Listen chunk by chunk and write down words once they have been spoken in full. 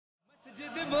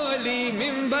बोली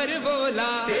मिंबर बोला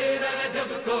तेरा रजब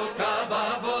को काबा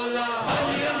बोला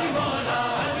अली अली मौला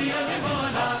अली अली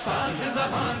मौला साथ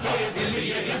ज़बान के दिल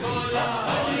यही बोला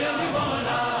अली अली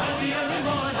मौला अली अली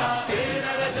मौला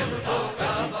तेरा रजब को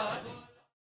काबा।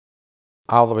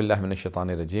 अऊज़ु बिल्लाहि मिनश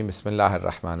शैतानिर रजीम बिस्मिल्लाहिर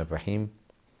रहमानिर रहीम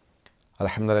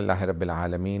अल्हम्दुलिल्लाहि रब्बिल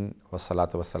आलमीन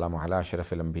वस्सलातु वस्सलामु अला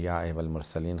अशरफिल अंबिया'i वल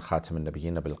मुरसलीन खातिमिन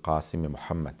नबिय्यीन अबिल क़ासिम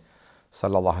मुहम्मद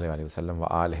सल्लल्लाहु अलैहि वसल्लम व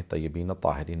आलिहि तय्यबीन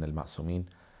अत्ताहिरीन अल मासूमीन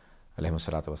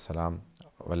अलैहिमुस्सलातु वस्सलाम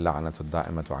वल्लअनतु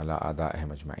दाइमतु अला आदाइहिम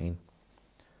अजमईन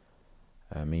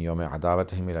मिन यौमि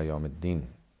अदावतिहिम इला यौमिद्दीन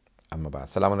अम्मा बाद।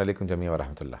 Assalamu alaikum jamia wa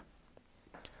rahmatullah.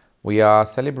 We are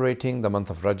celebrating the month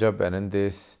of Rajab, and in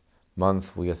this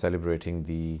month we are celebrating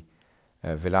the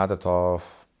wiladat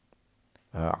of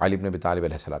Ali ibn Abi Talib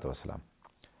alayhi salatu wasalam.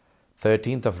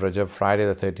 13th of Rajab, Friday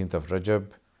the 13th of Rajab,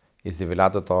 is the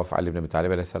wiladat of Ali ibn Abi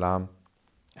Talib alayhi salam,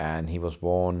 and he was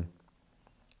born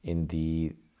in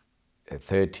the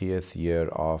 30th year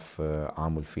of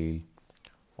Amul Fil,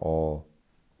 or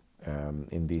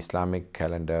in the Islamic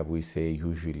calendar we say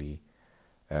usually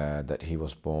that he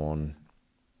was born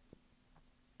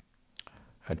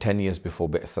 10 years before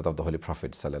Bi'sat of the Holy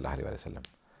Prophet sallallahu alaihi wasallam.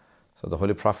 So the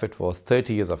Holy Prophet was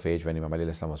 30 years of age when Imam Ali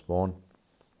was born,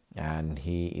 and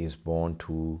he is born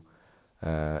to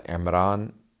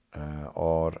Imran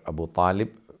or Abu Talib,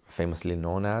 famously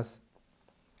known as,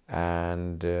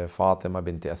 and Fatima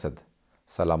bint Asad,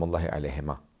 salamullahi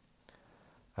alayhima.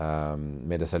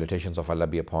 May the salutations of Allah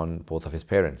be upon both of his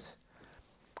parents.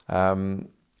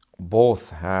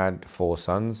 Both had 4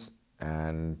 sons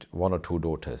and 1 or 2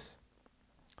 daughters.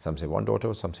 Some say 1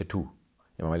 daughter, some say 2.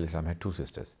 Imam Ali had 2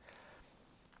 sisters.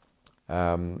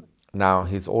 Now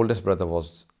his oldest brother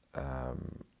was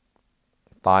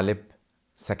Talib,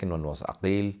 second one was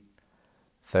Aqil,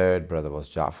 third brother was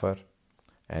Ja'far,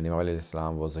 and Imam Ali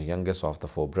was the youngest of the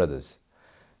 4 brothers.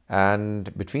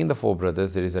 And between the 4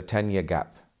 brothers there is a 10-year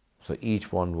gap. So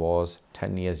each one was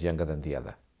 10 years younger than the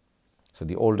other. So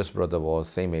the oldest brother was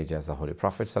same age as the Holy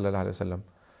Prophet sallallahu alaihi wasallam,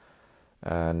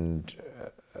 and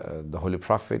the Holy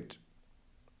Prophet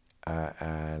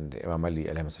and Imam Ali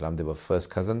alayhi salam, they were first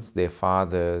cousins. Their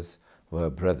fathers were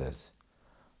brothers.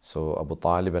 So Abu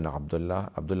Talib and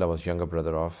Abdullah was younger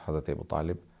brother of Hazrat Abu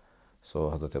Talib.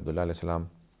 So Hazrat Abdullah alayhi salam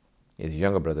is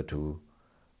younger brother to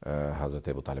Hazrat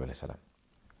Abu Talib alayhi salam.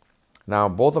 Now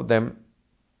both of them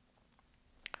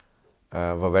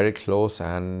were very close,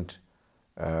 and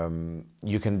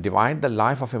you can divide the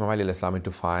life of Imam Ali alayhi salam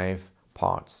into 5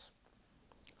 parts.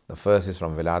 The first is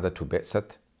from Wilada to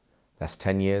Bi'sat, that's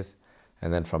 10 years,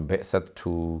 and then from Bi'sat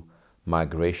to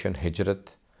migration,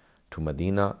 Hijrat to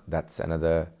Medina, that's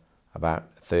another about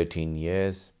 13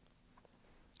 years.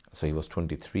 So he was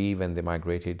 23 when they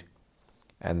migrated,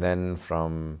 and then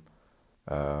from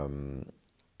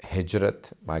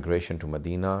Hijrat, migration to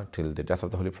Medina till the death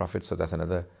of the Holy Prophet, so that's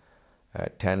another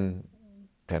 10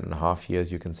 and a half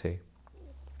years you can say.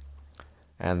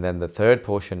 And then the third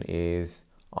portion is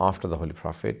after the Holy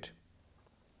Prophet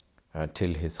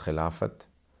till his khilafat,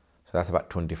 so that's about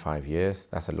 25 years.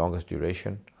 That's the longest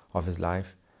duration of his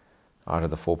life out of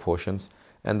the 4 portions.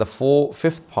 And the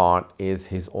 5th part is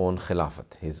his own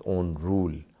khilafat, his own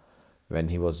rule, when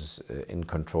he was in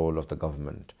control of the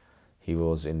government, he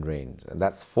was in reign. And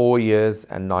that's 4 years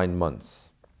and 9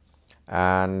 months,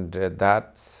 and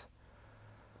that's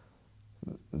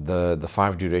the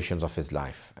 5 durations of his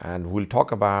life. And we'll try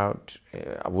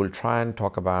and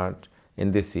talk about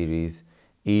in this series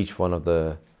each one of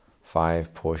the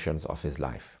 5 portions of his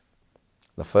life.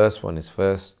 The first one is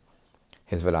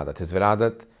his wiladat. His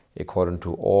wiladat, according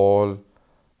to all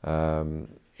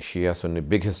Shia Sunni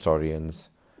big historians,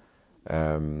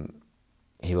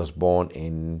 he was born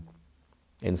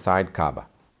inside Kaaba,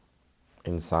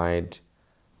 inside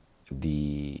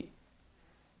the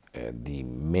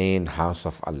main house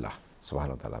of Allah subhanahu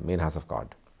wa ta'ala, main house of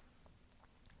God,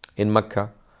 in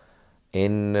Mecca,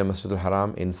 in Masjid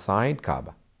al-Haram, inside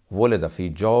Kaaba. Wulida fi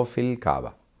jawfil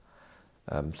Kaaba.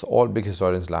 So all big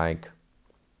historians like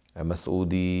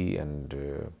Mas'udi and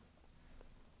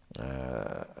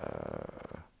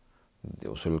the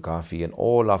Usul Kafi and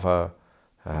all of our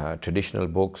traditional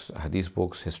books, hadith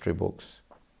books, history books,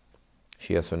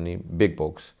 Shia Sunni big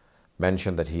books,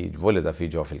 mention that he wulida fi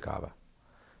jawfil Kaaba,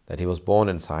 that he was born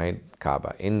inside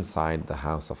Kaaba, inside the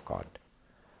house of God.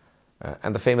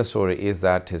 And the famous story is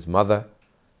that his mother,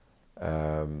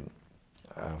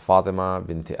 Fatima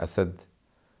bint Asad,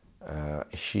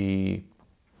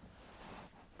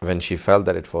 when she felt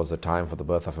that it was the time for the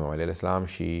birth of Imam Ali,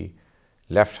 she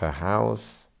left her house,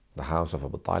 the house of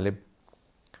Abu Talib,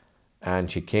 and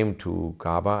she came to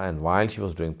Kaaba, and while she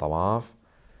was doing tawaf,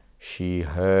 she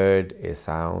heard a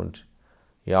sound,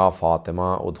 Ya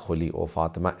Fatima udkhuli, O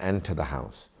Fatima, enter the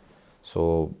house.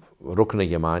 So Rukn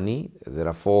Yamani, there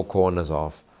are four corners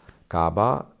of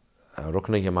Kaaba.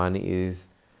 Rukn Yamani is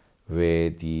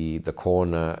where the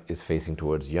corner is facing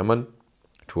towards Yemen,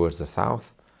 towards the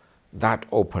south. That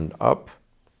opened up,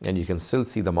 and you can still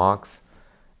see the marks.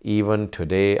 Even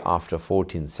today, after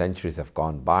 14 centuries have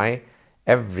gone by,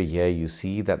 every year you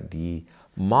see that the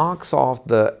marks of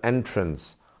the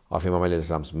entrance of Imam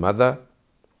Ali's mother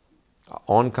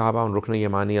on Kaaba, on Rukn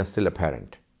Yamani, are still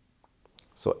apparent.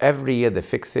 So every year they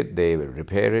fix it, they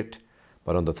repair it,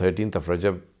 but on the 13th of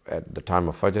Rajab, at the time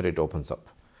of Fajr, it opens up.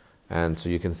 And so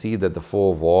you can see that the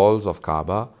four walls of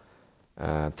Kaaba,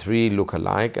 three look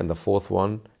alike and the fourth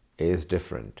one is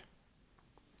different.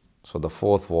 So the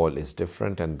fourth wall is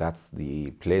different, and that's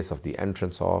the place of the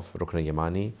entrance of Rukn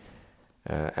Yamani.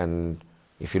 And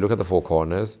if you look at the four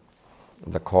corners,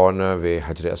 the corner where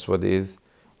Hajr Aswad is,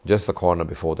 just the corner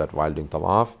before that while doing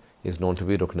Tawaf, is known to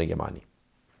be Rukn Yamani.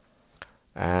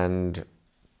 And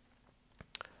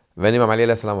when Imam Ali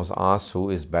was asked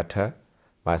who is better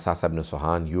by Sa'sa ibn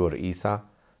Suhan, you or Isa,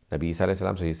 Nabi Isa,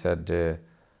 so he said,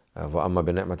 وَأَمَّا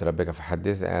بِنِعْمَةِ رَبِّكَ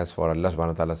فَحَدِّثْ, as for Allah subhanahu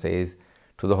wa ta'ala says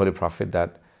to the Holy Prophet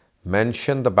that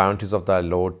mention the bounties of thy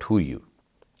Lord to you.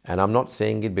 And I'm not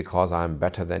saying it because I'm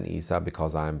better than Isa,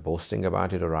 because I'm boasting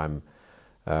about it, or I'm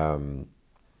I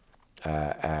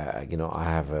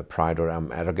have a pride or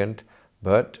I'm arrogant,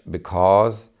 but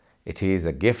because it is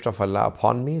a gift of Allah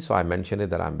upon me, so I mention it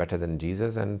that I'm better than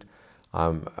Jesus and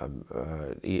Imam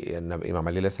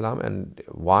Ali salam. And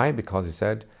why? Because he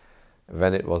said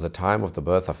when it was the time of the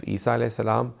birth of Isa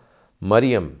salam,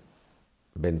 Maryam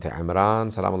bint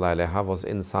Imran salamullah alayha was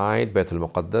inside Baitul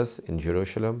Muqaddas in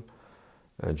Jerusalem,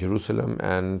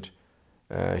 and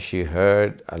she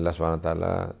heard Allah subhanahu wa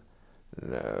ta'ala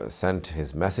sent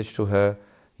his message to her,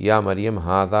 Ya Maryam,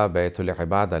 hadha baytul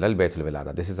ibada lal baytul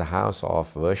wilada. This is a house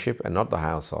of worship and not the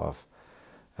house of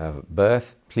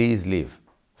birth. Please leave.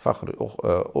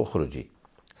 Ukhruji.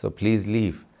 So please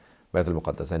leave Baitul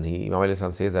Muqaddas. And Imam Ali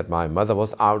says that my mother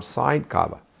was outside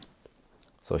Kaaba.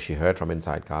 So she heard from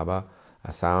inside Kaaba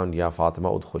a sound, Ya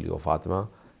Fatima udkhuli, O Fatima,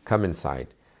 come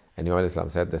inside. And Imam Ali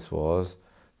said this was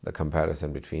the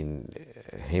comparison between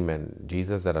him and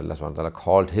Jesus, that Allah subhanahu wa ta'ala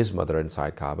called his mother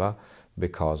inside Kaaba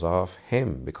because of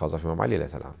him, because of Imam Ali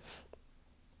salam.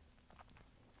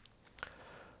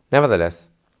 Nevertheless,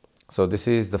 so this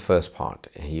is the first part.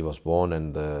 He was born,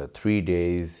 and the 3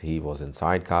 days he was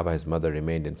inside Kaaba, his mother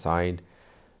remained inside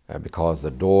because the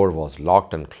door was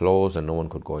locked and closed and no one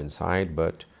could go inside,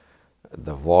 but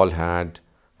the wall had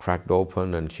cracked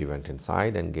open and she went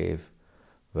inside and gave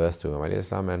birth to Imam Ali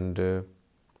salam, and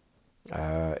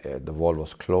the wall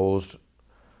was closed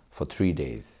for 3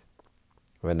 days.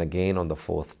 When again on the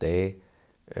 4th day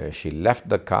she left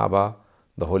the Kaaba,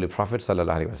 the Holy Prophet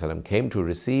ﷺ came to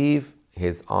receive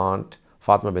his aunt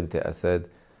Fatima bint Asad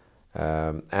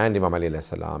and Imam Ali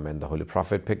salam, and the Holy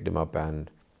Prophet picked him up and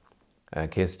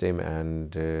kissed him,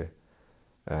 and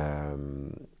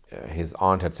his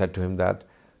aunt had said to him that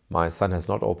my son has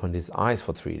not opened his eyes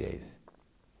for 3 days.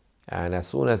 And as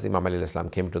soon as Imam Ali salam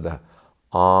came to the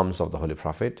arms of the Holy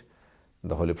Prophet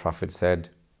said,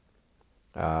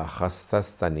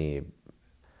 خَصَّصْتَنِي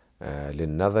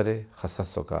لِلنَّظَرِ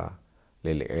خَصَّصْتُكَ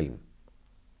لِلْعِلْمِ.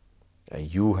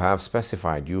 You have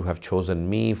specified, you have chosen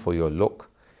me for your look,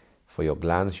 for your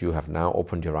glance. You have now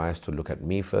opened your eyes to look at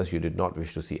me first. You did not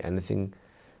wish to see anything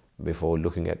before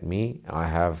looking at me. I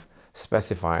have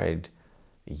specified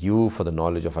you for the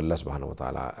knowledge of Allah subhanahu wa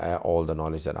ta'ala, all the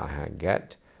knowledge that I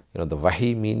get. The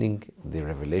wahi, meaning the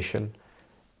revelation,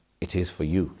 it is for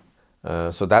you.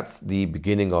 So that's the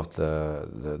beginning of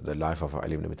the life of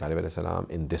Ali ibn Abi Talib alayhi salam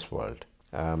in this world.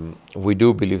 We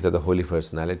do believe that the holy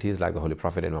personalities like the Holy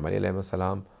Prophet Imam Ali alayhi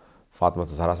salam, Fatima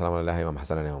Zahra salam alayha, Imam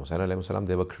Hassan alayhi, Hussain alayhi salam,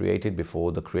 they were created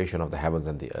before the creation of the heavens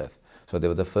and the earth. So they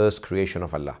were the first creation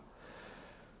of Allah.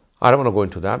 I don't want to go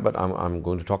into that, but I'm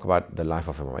going to talk about the life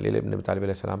of Imam Ali ibn Abi Talib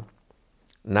alayhi salam.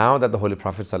 Now that the Holy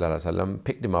Prophet sallallahu alaihi wasallam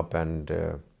picked him up and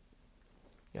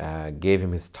gave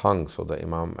him his tongue, so the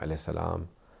Imam alayhi salam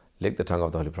licked the tongue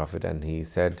of the Holy Prophet and he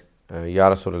said, Ya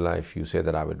Rasulullah, if you say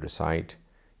that I will recite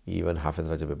even Hafiz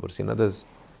Rajab Bursi and others,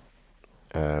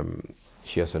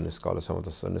 Shia Sunni scholars, some of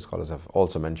the Sunni scholars have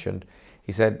also mentioned,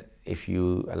 he said, if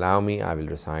you allow me, I will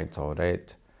recite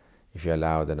Tawrat. If you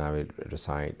allow, then I will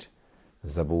recite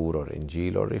Zabur or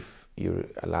Injil, or if you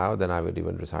allow, then I will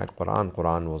even recite Quran.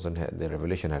 Quran wasn't, the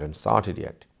revelation hadn't started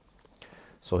yet.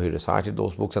 So he recited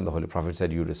those books, and the Holy Prophet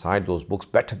said, you recite those books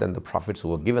better than the prophets who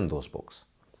were given those books.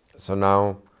 So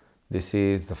now this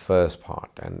is the first part,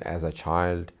 and as a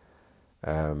child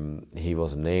He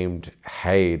was named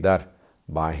Haydar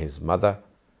by his mother,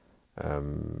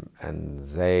 and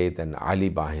Zayd and Ali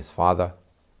by his father.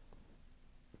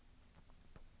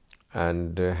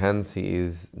 And hence he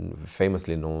is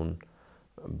famously known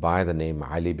by the name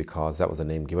Ali, because that was a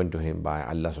name given to him by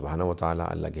Allah subhanahu wa ta'ala.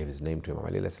 Allah gave his name to Imam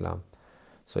Ali alayhi salam.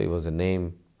 So it was a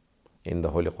name in the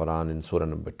Holy Quran in Surah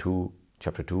number 2,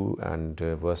 chapter 2 and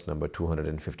verse number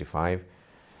 255,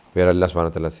 where Allah subhanahu wa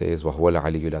ta'ala says, وَهُوَ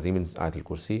الْعَلِيُّ الْعَظِيمُ in Ayat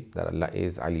al-Kursi, that Allah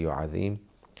is Aliyu Azim,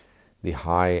 the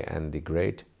high and the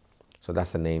great. So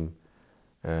that's the name.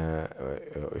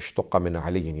 اشتق من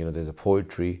علي, there's a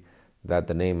poetry that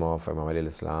the name of Imam Ali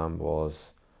alayhi salam was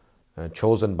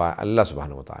chosen by Allah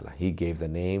subhanahu wa ta'ala. He gave the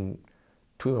name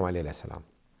to Imam Ali alayhi salam.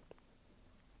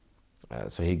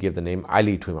 So he gave the name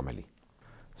Ali to Imam Ali.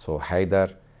 So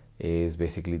Haydar is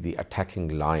basically the attacking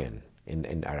lion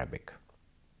in Arabic.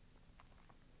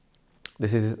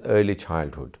 This is his early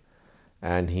childhood,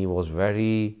 and he was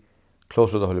very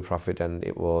close to the Holy Prophet, and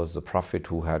it was the Prophet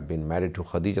who had been married to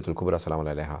Khadija al-Kubra salamu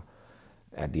alayha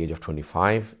at the age of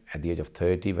 25. At the age of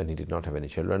 30, when he did not have any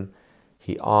children,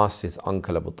 he asked his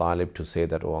uncle Abu Talib to say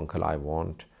that, "Oh uncle, I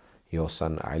want your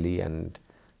son Ali," and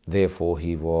therefore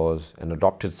he was an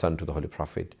adopted son to the Holy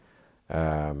Prophet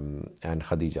and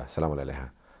Khadija salamu alayha.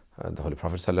 The Holy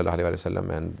Prophet sallallahu alayhi wa sallam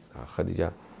and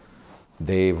Khadija,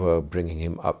 they were bringing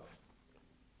him up.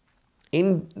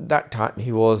 In that time,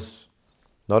 he was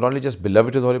not only just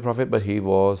beloved to the Holy Prophet, but he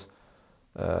was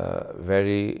a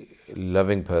very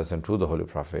loving person to the Holy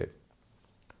Prophet.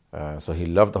 So he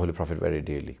loved the Holy Prophet very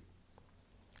dearly.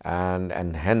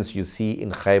 And hence you see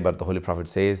in Khaybar, the Holy Prophet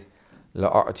says,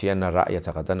 لَأَعْتِيَنَّ رَأْيَةَ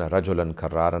غَدًا رَجُلًا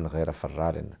كَرَّارًا غَيْرَ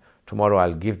فَرَّارٍ. Tomorrow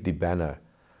I'll give the banner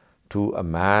to a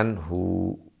man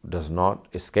who does not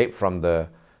escape from the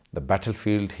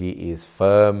battlefield. He is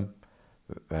firm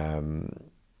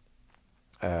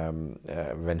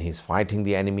when he's fighting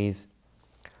the enemies.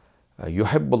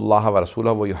 يُحِبُّ اللَّهَ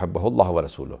وَرَسُولَهُ وَيُحِبُّهُ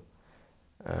اللَّهُ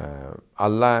وَرَسُولُهُ.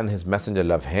 Allah and His Messenger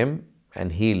love him,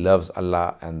 and he loves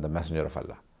Allah and the Messenger of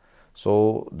Allah.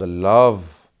 So the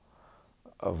love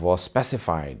was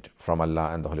specified from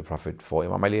Allah and the Holy Prophet for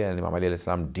Imam Ali, and Imam Ali alayhi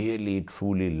salam dearly,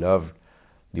 truly loved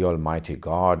the Almighty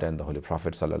God and the Holy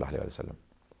Prophet sallallahu alaihi wasallam.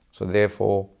 So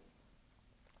therefore,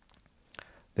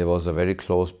 there was a very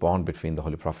close bond between the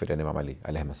Holy Prophet and Imam Ali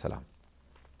alayhi salam.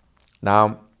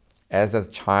 Now, as a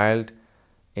child,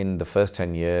 in the first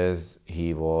 10 years,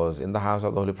 he was in the house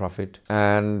of the Holy Prophet,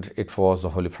 and it was the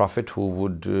Holy Prophet who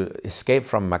would escape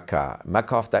from Mecca.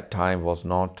 Mecca of that time was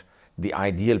not the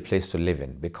ideal place to live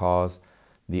in, because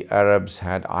the Arabs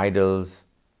had idols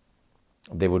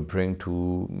they would bring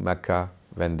to Mecca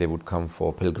when they would come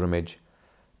for pilgrimage.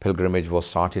 Pilgrimage was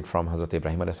started from Hazrat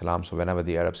Ibrahim alayhi salam. So whenever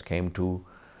the Arabs came to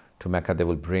Mecca, they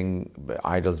would bring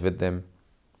idols with them.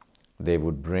 They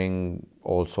would bring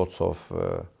all sorts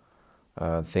of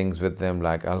things with them,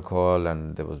 like alcohol,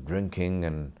 and there was drinking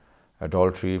and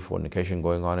adultery, fornication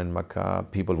going on in Mecca.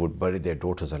 People would bury their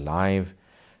daughters alive,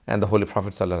 and the Holy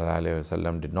Prophet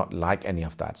ﷺ did not like any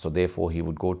of that. So therefore he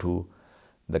would go to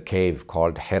the cave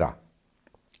called Hira,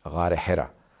 Ghar Hira,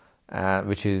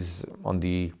 which is on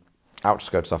the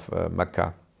outskirts of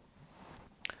Mecca,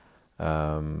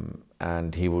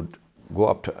 and he would go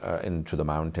up into the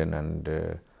mountain and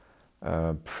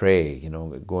pray,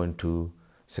 go into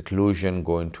seclusion,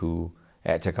 go into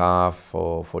i'tikaf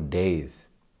for days.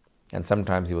 And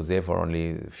sometimes he was there for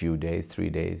only a few days, 3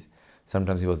 days.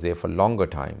 Sometimes he was there for longer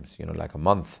times, like a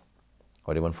month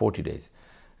or even 40 days.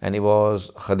 And it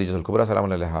was Khadija al-Kubra salamu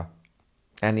alayha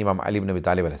and Imam Ali ibn Abi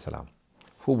Talib alayhi salam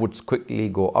who would quickly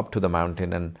go up to the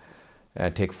mountain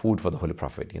and take food for the Holy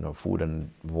Prophet, food and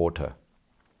water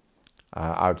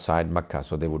outside Mecca.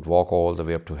 So they would walk all the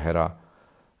way up to Hira,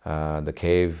 the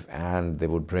cave, and they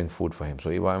would bring food for him. So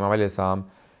Imam Ali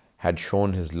salam had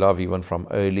shown his love even from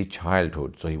early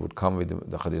childhood. So he would come with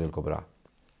the Khadija al-Kubra.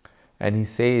 And he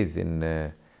says in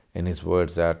his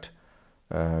words that,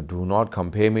 do not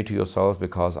compare me to yourselves,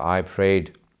 because I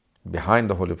prayed behind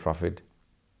the Holy Prophet.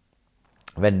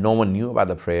 When no one knew about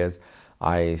the prayers,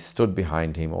 I stood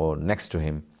behind him or next to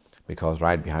him, because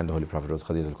right behind the Holy Prophet was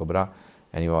Khadija al-Kubra,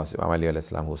 and he was Imam Ali alayhi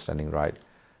salam, who was standing right,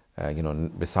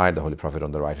 beside the Holy Prophet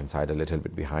on the right hand side, a little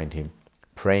bit behind him,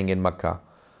 praying in Mecca,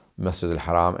 Masjid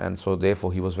al-Haram, and so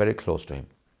therefore he was very close to him.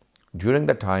 During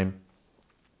that time,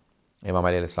 Imam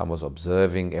Ali alayhi salam was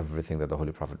observing everything that the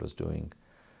Holy Prophet was doing.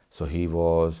 So he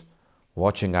was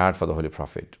watching out for the Holy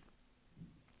Prophet,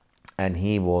 and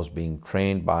he was being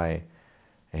trained by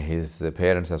his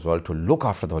parents as well to look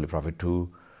after the Holy Prophet, to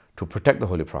protect the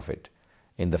Holy Prophet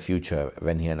in the future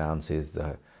when he announces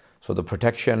so the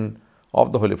protection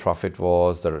of the Holy Prophet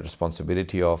was the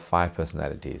responsibility of 5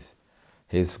 personalities.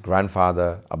 His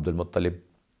grandfather, Abdul Muttalib,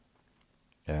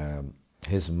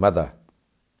 his mother,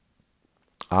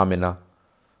 Amina,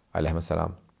 alayhi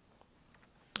salam,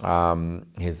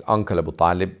 his uncle Abu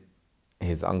Talib,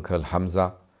 his uncle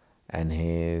Hamza, and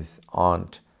his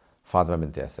aunt Fatima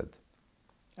bint Asad.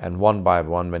 And one by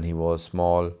one, when he was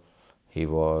small, he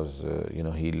was,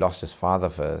 he lost his father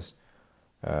first.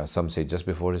 Some say just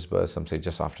before his birth, some say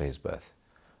just after his birth.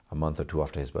 A month or 2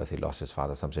 after his birth, he lost his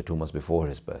father. Some say 2 months before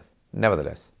his birth.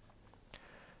 Nevertheless,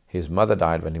 his mother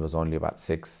died when he was only about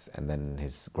 6, and then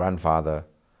his grandfather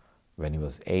when he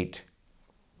was 8.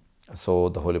 So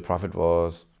the Holy Prophet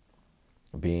was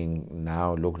being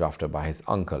now looked after by his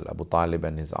uncle Abu Talib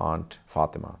and his aunt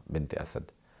Fatima bint Asad.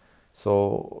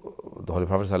 So the Holy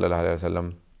Prophet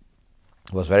ﷺ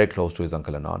was very close to his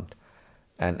uncle and aunt.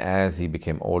 And as he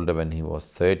became older, when he was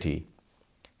 30,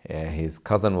 his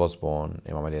cousin was born,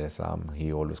 Imam Ali alayhi salam.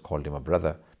 He always called him a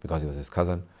brother because he was his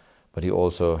cousin, but he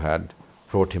also had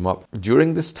brought him up.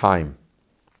 During this time,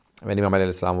 when Imam Ali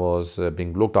alayhi salam was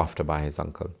being looked after by his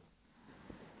uncle,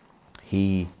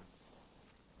 Imam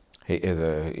Ali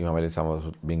alayhi salam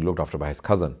was being looked after by his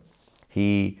cousin.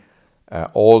 He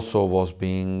also was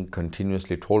being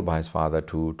continuously told by his father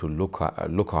to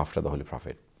look after the Holy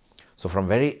Prophet. So from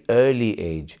very early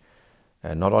age,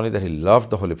 not only that he loved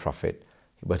the Holy Prophet,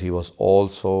 but he was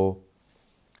also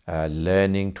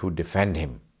learning to defend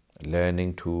him,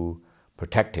 learning to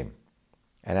protect him.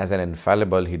 And as an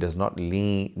infallible, he does not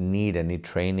need any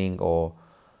training or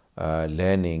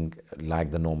learning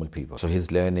like the normal people. So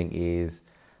his learning is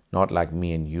not like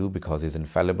me and you, because he's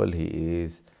infallible. He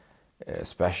is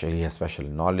special. He has special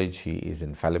knowledge. He is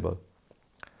infallible.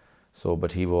 So,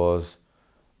 but he was,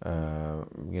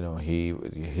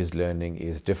 his learning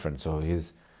is different. So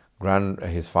his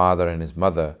father and his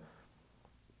mother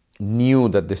knew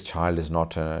that this child is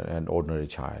not an ordinary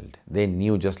child. They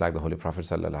knew, just like the Holy Prophet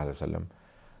sallallahu alaihi wasallam,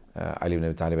 Ali ibn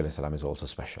Abi Talib alayhi salam is also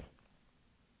special.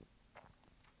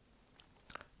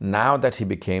 Now that he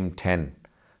became 10,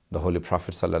 the Holy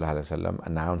Prophet sallallahu alaihi wasallam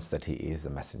announced that he is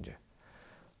the messenger.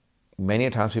 Many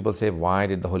times people say, why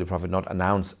did the Holy Prophet not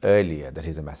announce earlier that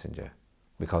he's a messenger?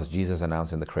 Because Jesus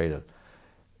announced in the cradle.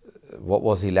 What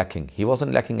was he lacking? He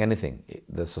wasn't lacking anything.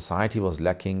 The society was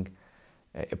lacking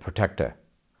a protector.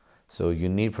 So you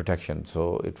need protection.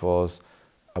 So it was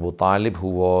Abu Talib who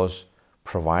was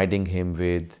providing him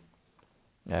with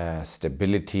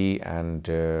stability and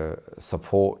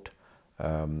support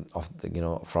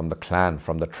from the clan,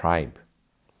 from the tribe.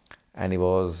 And it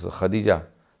was Khadija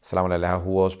Salaam alayha,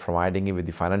 who was providing him with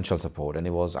the financial support, and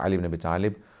it was Ali ibn Abi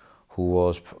Talib who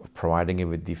was providing him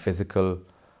with the physical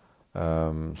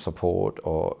support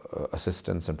or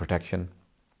assistance and protection,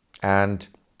 and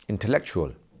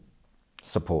intellectual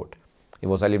support. It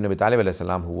was Ali ibn Abi Talib alayhi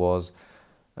salam who was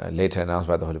later announced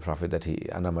by the Holy Prophet that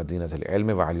Ana Madinatul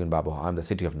Ilmi wa Aliyun Babuha, I am the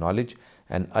city of knowledge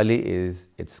and Ali is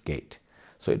its gate.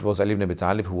 So it was Ali ibn Abi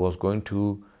Talib who was going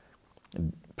to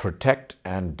protect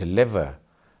and deliver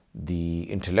the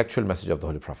intellectual message of the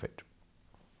Holy Prophet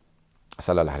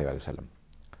sallallahu alaihi wasallam.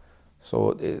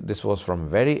 So this was from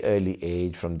very early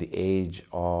age, from the age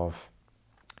of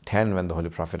 10, when the Holy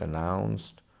Prophet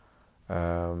announced,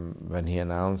 when he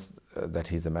announced that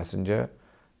he's a messenger.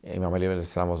 Imam Ali alayhi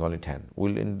salam was only 10.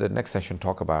 We'll in the next session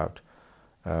talk about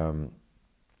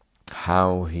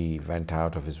how he went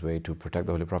out of his way to protect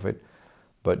the Holy Prophet.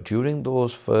 But during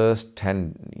those first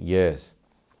 10 years,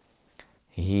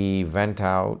 he went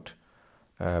out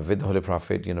with the Holy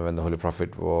Prophet, when the Holy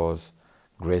Prophet was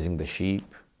grazing the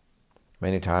sheep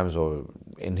many times, or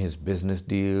in his business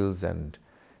deals and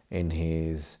in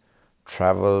his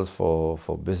travels for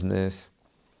business,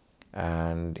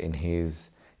 and in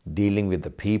his dealing with the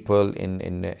people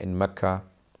in Mecca.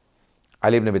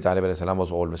 Ali ibn Abi Talib alayhi salam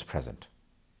was always present.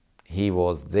 He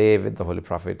was there with the Holy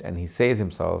Prophet, and he says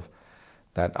himself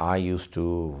that I used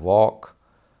to walk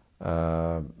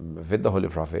with the Holy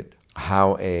Prophet,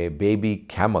 how a baby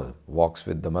camel walks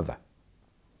with the mother.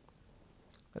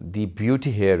 The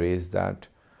beauty here is that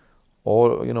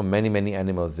many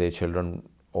animals, their children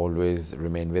always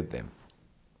remain with them,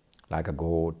 like a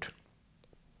goat,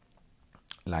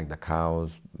 like the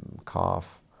cow's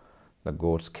calf, the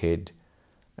goat's kid,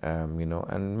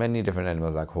 and many different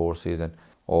animals like horses,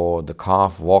 or the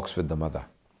calf walks with the mother.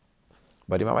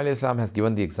 But Imam Ali has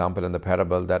given the example in the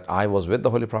parable that I was with the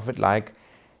Holy Prophet like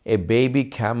a baby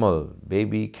camel.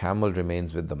 Baby camel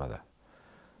remains with the mother.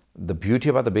 The beauty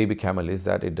about the baby camel is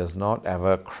that it does not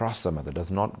ever cross the mother,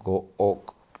 does not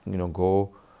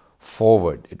go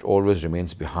forward. It always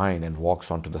remains behind and walks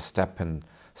onto the step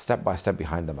by step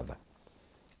behind the mother.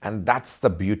 And that's the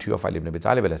beauty of Ali ibn Abi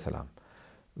Talib alayhi salam.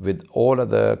 With all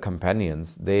other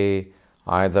companions, they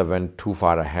either went too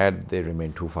far ahead, they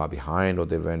remained too far behind, or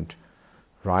they went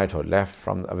right or left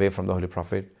away from the Holy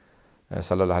Prophet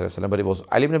sallallahu alaihi wasallam. But it was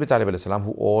Ali ibn Abi Talib alayhi salam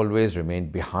who always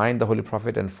remained behind the Holy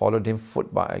Prophet and followed him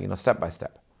step by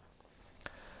step,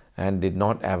 and did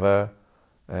not ever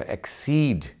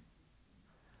exceed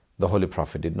the Holy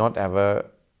Prophet, did not ever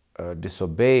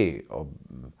disobey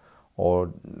or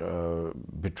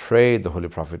betray the Holy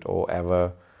Prophet, or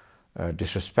ever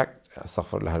disrespect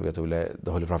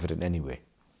the Holy Prophet in any way.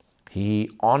 He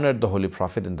honored the Holy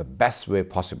Prophet in the best way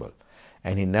possible,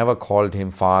 and he never called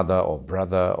him father or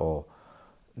brother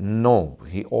no,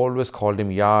 he always called him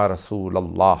Ya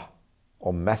Rasulallah,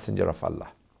 or Messenger of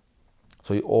Allah.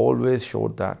 So he always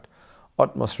showed that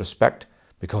utmost respect,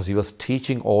 because he was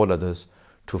teaching all others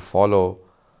to follow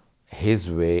his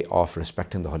way of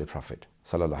respecting the Holy Prophet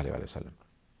sallallahu alaihi wasallam.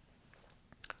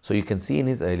 So you can see in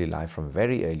his early life, from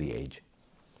very early age,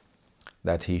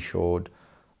 that he showed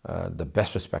the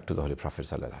best respect to the Holy Prophet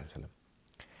sallallahu alaihi wasallam.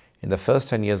 In the first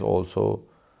 10 years also,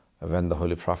 when the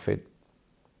Holy Prophet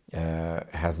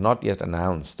has not yet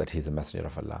announced that he's a messenger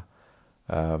of Allah,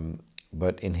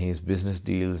 but in his business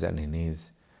deals and in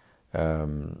his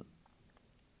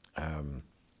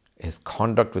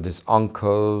conduct with his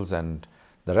uncles and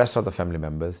the rest of the family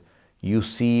members, you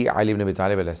see Ali ibn Abi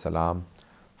Talib alayhi salam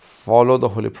follow the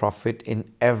Holy Prophet in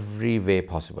every way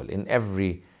possible, in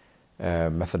every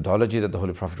methodology that the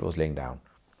Holy Prophet was laying down.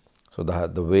 So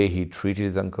the way he treated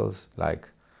his uncles, like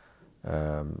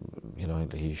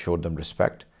he showed them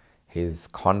respect, his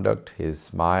conduct, his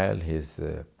smile, his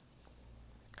the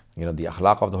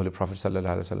akhlaq of the Holy Prophet sallallahu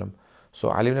alaihi wasallam. So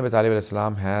Ali ibn Abi Talib alayhi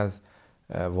salam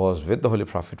was with the Holy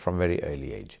Prophet from very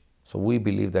early age. So we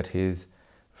believe that his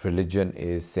religion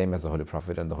is same as the Holy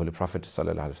Prophet, and the Holy Prophet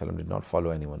sallallahu alaihi wasallam did not follow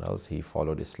anyone else. He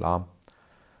followed Islam.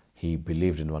 He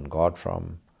believed in one God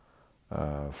from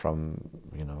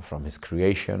his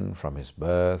creation, from his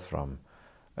birth, from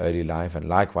early life, and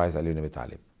likewise Ali ibn Abi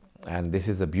Talib. And this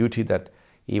is a beauty that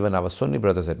even our Sunni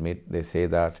brothers admit. They say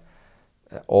that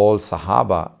all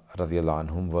Sahaba radiyallahu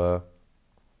anhum were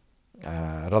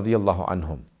radiyallahu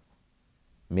anhum,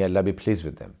 may Allah be pleased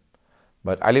with them.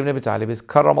 But Ali ibn Abi Talib is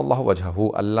karramallahu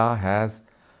wajhahu. Allah has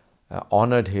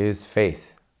honored his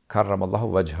face.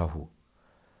 Karramallahu wajhahu.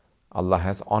 Allah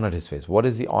has honored his face. What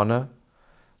is the honor?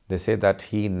 They say that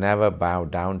he never bowed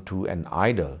down to an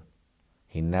idol.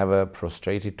 He never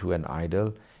prostrated to an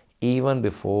idol, even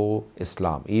before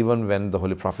Islam. Even when the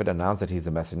Holy Prophet announced that he is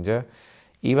a messenger,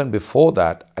 even before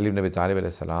that, Ali ibn Abi Talib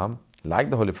alayhi salam, like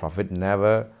the Holy Prophet,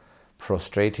 never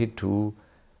prostrated to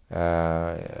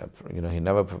he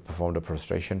never performed a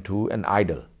prostration to an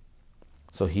idol.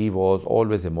 So he was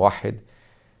always a muwahhid,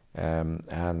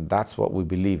 and that's what we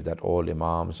believe, that all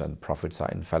imams and prophets are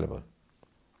infallible.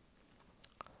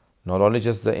 Not only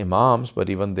just the imams, but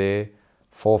even their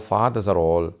forefathers are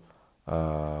all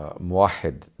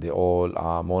muwahhid. They all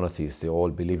are monotheists. They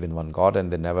all believe in one God,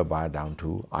 and they never bow down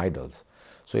to idols.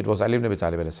 So it was Ali ibn Abi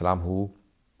Talib alayhi salam who,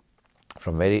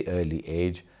 from very early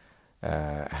age,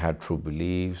 had true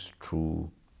beliefs,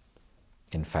 true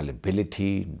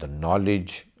infallibility, the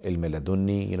knowledge, ilm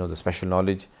ladunni, the special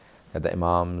knowledge that the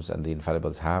imams and the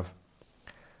infallibles have.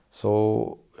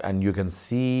 So, and you can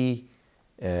see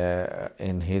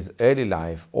in his early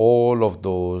life all of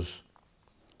those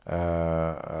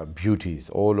beauties,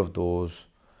 all of those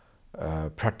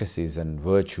practices and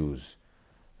virtues,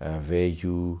 where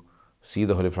you see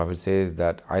the Holy Prophet says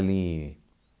that Ali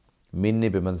minni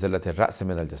bimanzilati ra's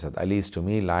min al-jasad. Ali is to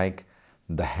me like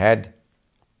the head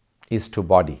is to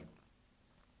body.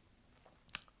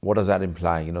 What does that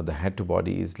imply? The head to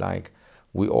body is like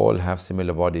we all have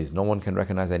similar bodies. No one can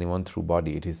recognize anyone through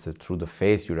body. It is through the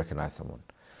face you recognize someone.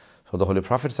 So the Holy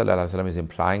Prophet ﷺ is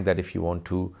implying that if you want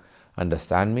to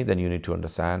understand me, then you need to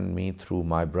understand me through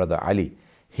my brother Ali.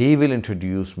 He will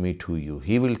introduce me to you.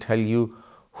 He will tell you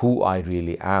who I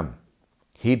really am.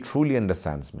 He truly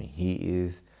understands me. He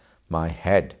is my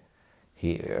head.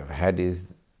 Head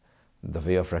is the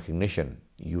way of recognition.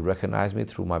 You recognize me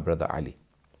through my brother Ali.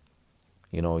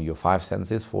 Your five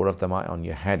senses, 4 of them are on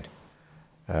your head.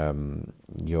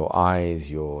 Your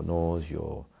eyes, your nose,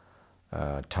 your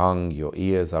tongue, your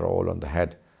ears are all on the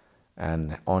head,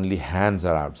 and only hands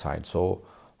are outside. So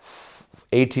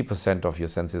 80% of your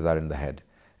senses are in the head,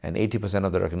 and 80%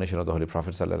 of the recognition of the Holy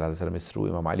Prophet ﷺ is through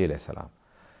Imam Ali alayhi salam,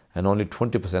 and only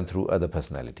 20% through other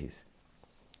personalities.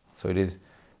 So it is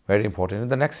very important. In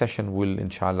the next session, we'll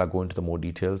inshallah go into the more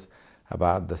details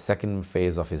about the second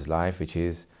phase of his life, which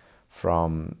is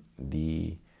from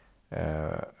the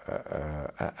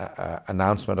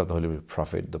announcement of the Holy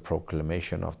Prophet, the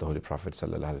proclamation of the Holy Prophet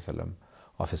ﷺ,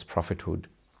 of his prophethood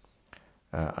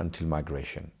until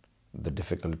migration, the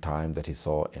difficult time that he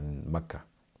saw in Mecca,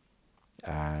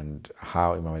 and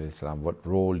how Imam Ali ﷺ, what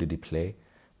role did he play.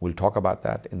 We'll talk about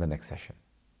that in the next session.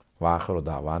 Wa akhiru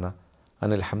da'wana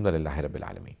anil hamdulillahi rabbil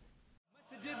alameen.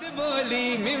 मस्जिद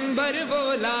बोली मिंबर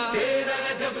बोला तेरा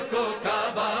रजब को